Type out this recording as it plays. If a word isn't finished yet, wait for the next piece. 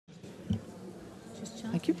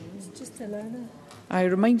Thank you. It's just a learner. I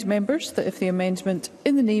remind members that if the amendment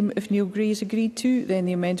in the name of Neil Gray is agreed to, then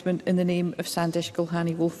the amendment in the name of Sandesh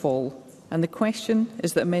Gulhani will fall. And the question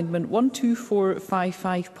is that Amendment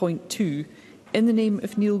 12455.2 in the name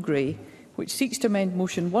of Neil Gray, which seeks to amend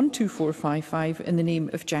Motion 12455 in the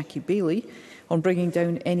name of Jackie Bailey on bringing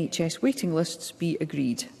down NHS waiting lists, be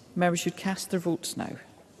agreed. Members should cast their votes now.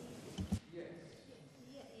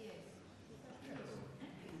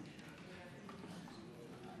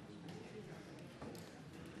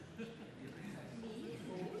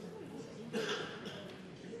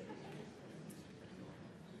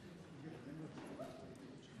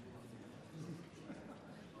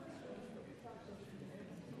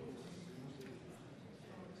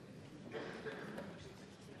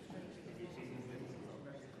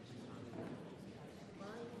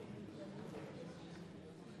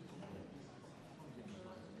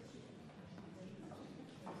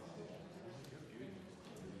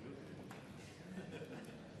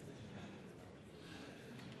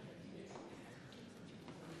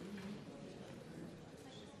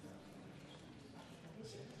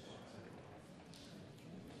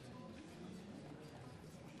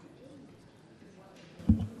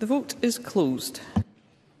 The vote is closed.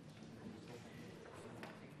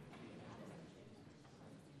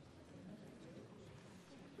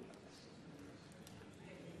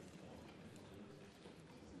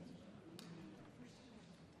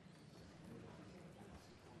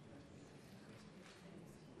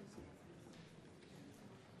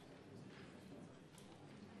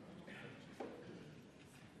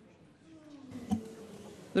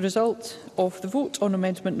 The result of the vote on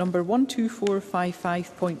amendment number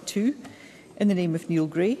 12455.2 in the name of Neil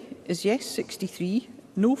Gray is yes 63,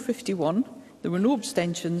 no 51. There were no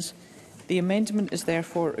abstentions. The amendment is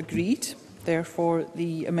therefore agreed. Therefore,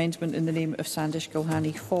 the amendment in the name of Sandesh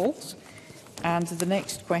Gulhani falls. And the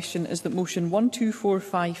next question is that motion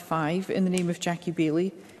 12455 in the name of Jackie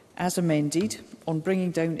Bailey, as amended, on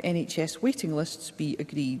bringing down NHS waiting lists, be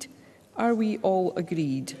agreed. Are we all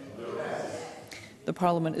agreed? The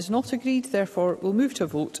Parliament is not agreed, therefore we'll move to a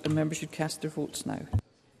vote and members should cast their votes now.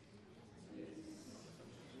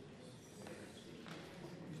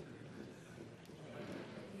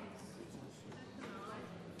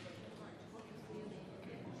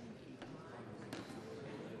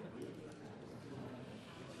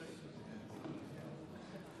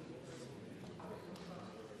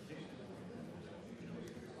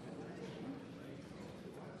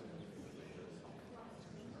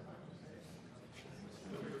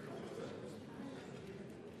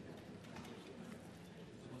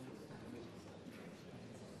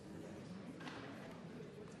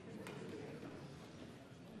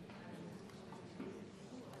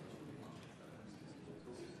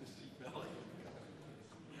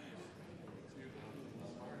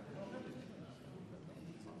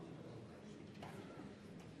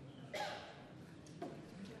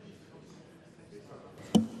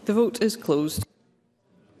 The vote is closed.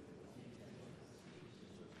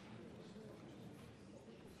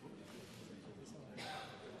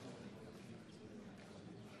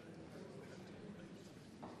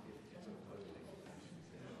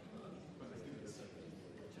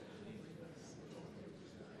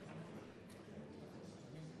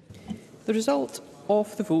 The result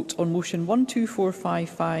of the vote on motion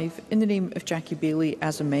 12455 in the name of Jackie Bailey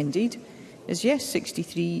as amended is yes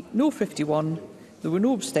 63, no 51. There were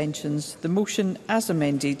no abstentions. The motion as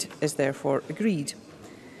amended is therefore agreed.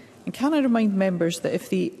 And can I remind members that if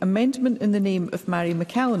the amendment in the name of Mary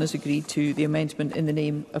McCallan is agreed to, the amendment in the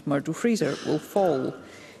name of Murdo Fraser will fall.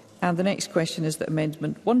 And the next question is that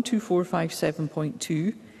amendment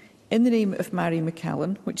 12457.2 in the name of Mary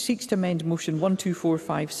McCallan, which seeks to amend motion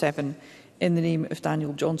 12457 in the name of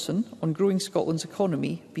Daniel Johnson on growing Scotland's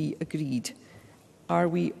economy, be agreed. Are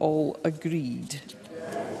we all agreed?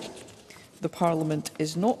 The Parliament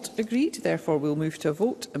is not agreed, therefore we'll move to a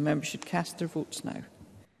vote and members should cast their votes now.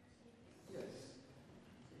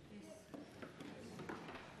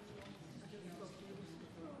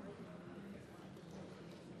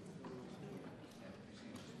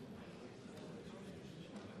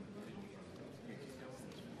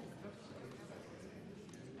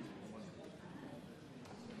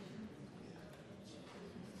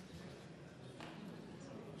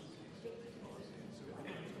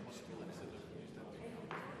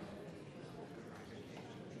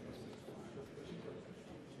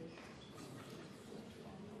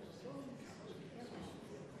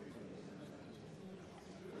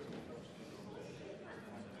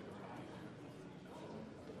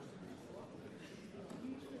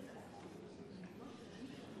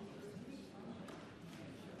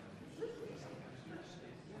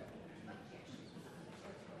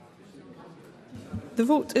 The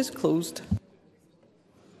vote is closed.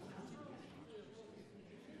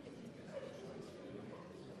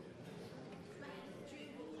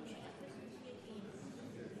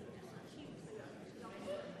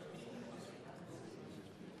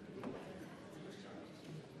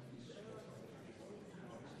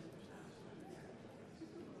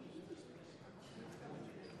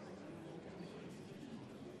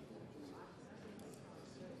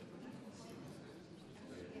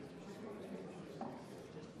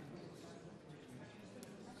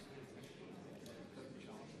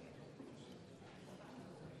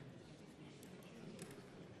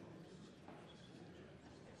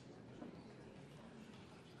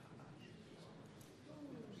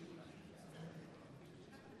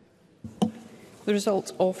 The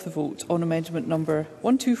result of the vote on amendment number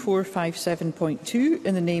 12457.2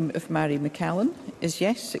 in the name of Mary McCallan is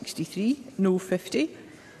yes 63, no 50.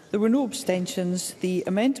 There were no abstentions. The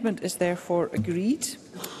amendment is therefore agreed,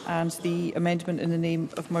 and the amendment in the name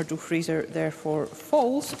of Murdo Fraser therefore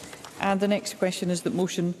falls. And the next question is that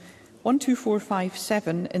motion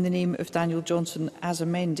 12457 in the name of Daniel Johnson as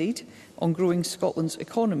amended on growing Scotland's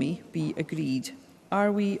economy be agreed.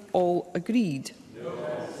 Are we all agreed?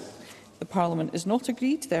 The Parliament is not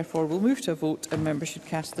agreed, therefore we'll move to a vote and members should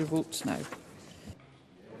cast their votes now.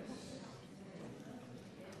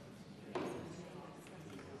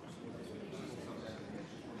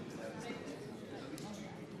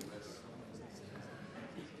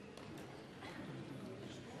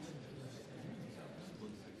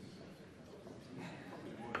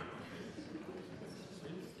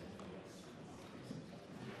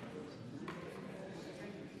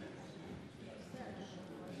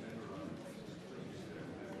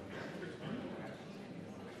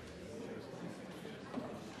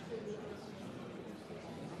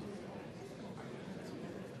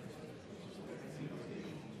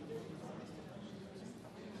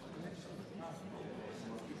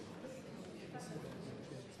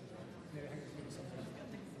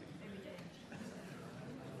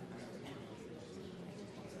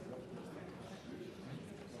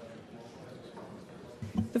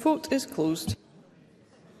 The vote is closed.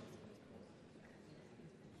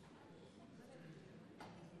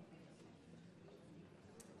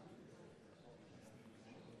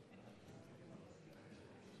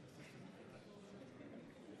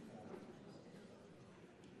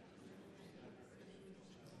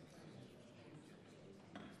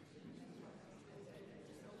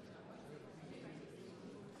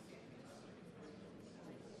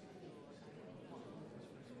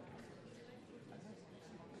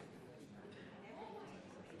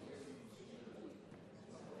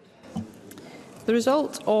 The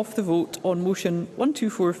result of the vote on motion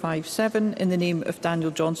 12457 in the name of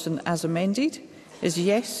Daniel Johnson as amended is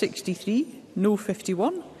yes 63, no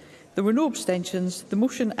 51. There were no abstentions. The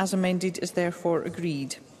motion as amended is therefore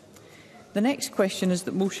agreed. The next question is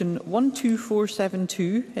that motion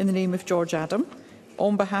 12472 in the name of George Adam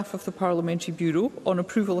on behalf of the Parliamentary Bureau on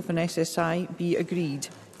approval of an SSI be agreed.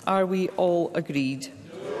 Are we all agreed?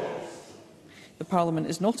 The Parliament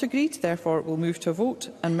is not agreed, therefore it will move to a vote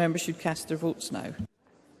and members should cast their votes now.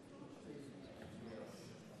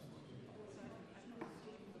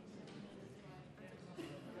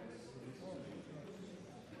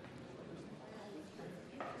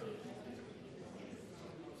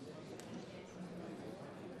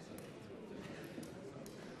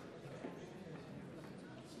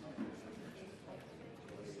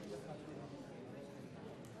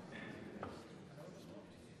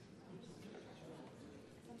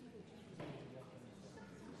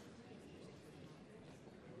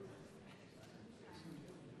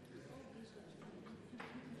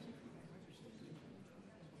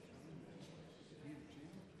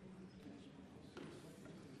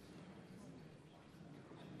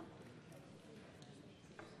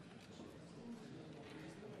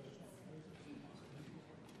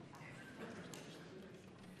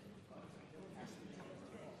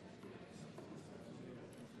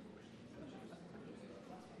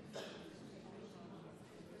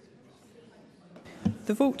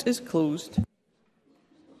 The vote is closed.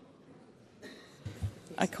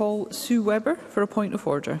 I call Sue Webber for a point of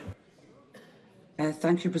order.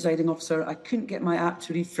 Thank you, Presiding Officer. I couldn't get my app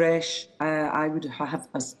to refresh. I would have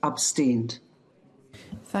abstained.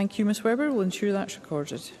 Thank you, Ms Webber. We'll ensure that's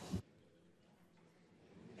recorded.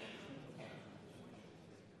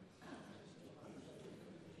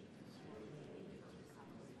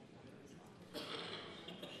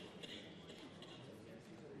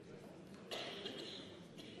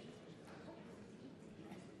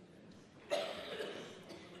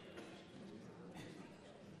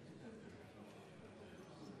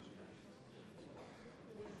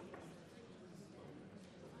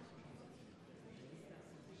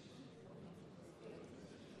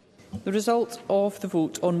 The result of the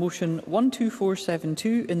vote on motion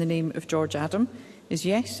 12472 in the name of George Adam is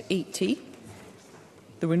yes 80.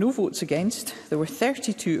 There were no votes against. There were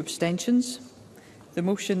 32 abstentions. The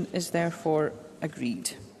motion is therefore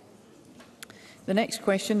agreed. The next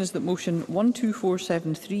question is that motion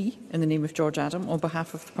 12473 in the name of George Adam on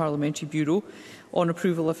behalf of the Parliamentary Bureau on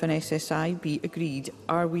approval of an SSI be agreed.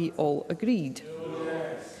 Are we all agreed?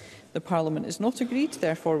 Yes. The Parliament is not agreed,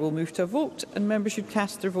 therefore we'll move to a vote and members should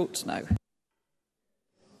cast their votes now.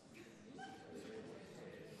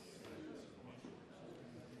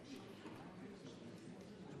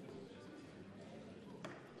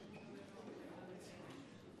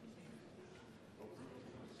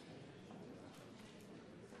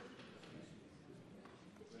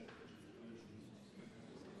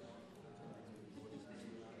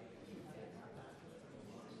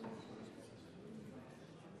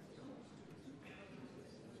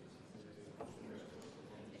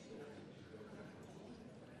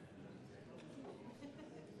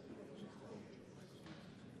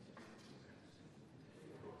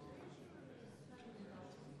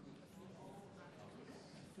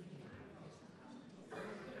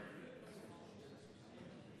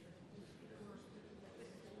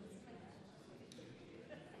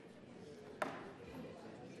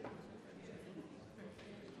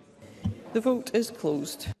 The vote is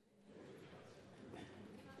closed.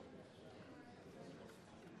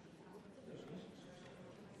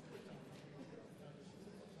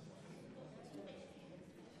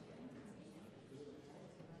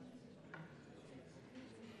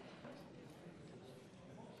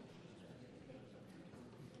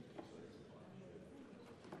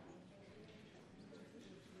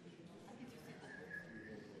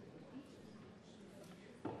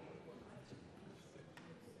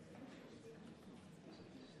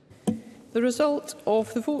 The result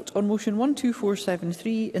of the vote on motion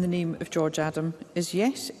 12473 in the name of George Adam is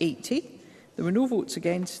yes 80. There were no votes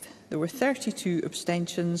against. There were 32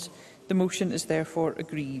 abstentions. The motion is therefore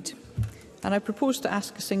agreed. And I propose to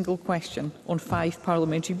ask a single question on 5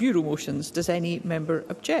 Parliamentary Bureau motions. Does any member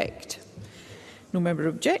object? No member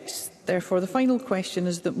objects. Therefore, the final question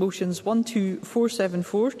is that motions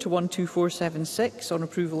 12474 to 12476 on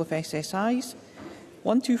approval of SSIs,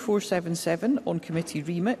 12477 on committee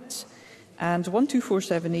remits, and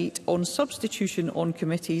 12478 on substitution on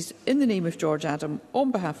committees in the name of George Adam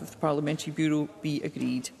on behalf of the Parliamentary Bureau be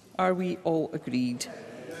agreed. Are we all agreed?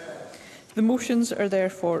 The motions are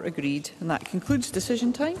therefore agreed, and that concludes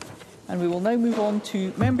decision time. And we will now move on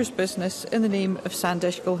to members' business in the name of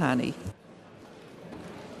Sandesh Gulhani.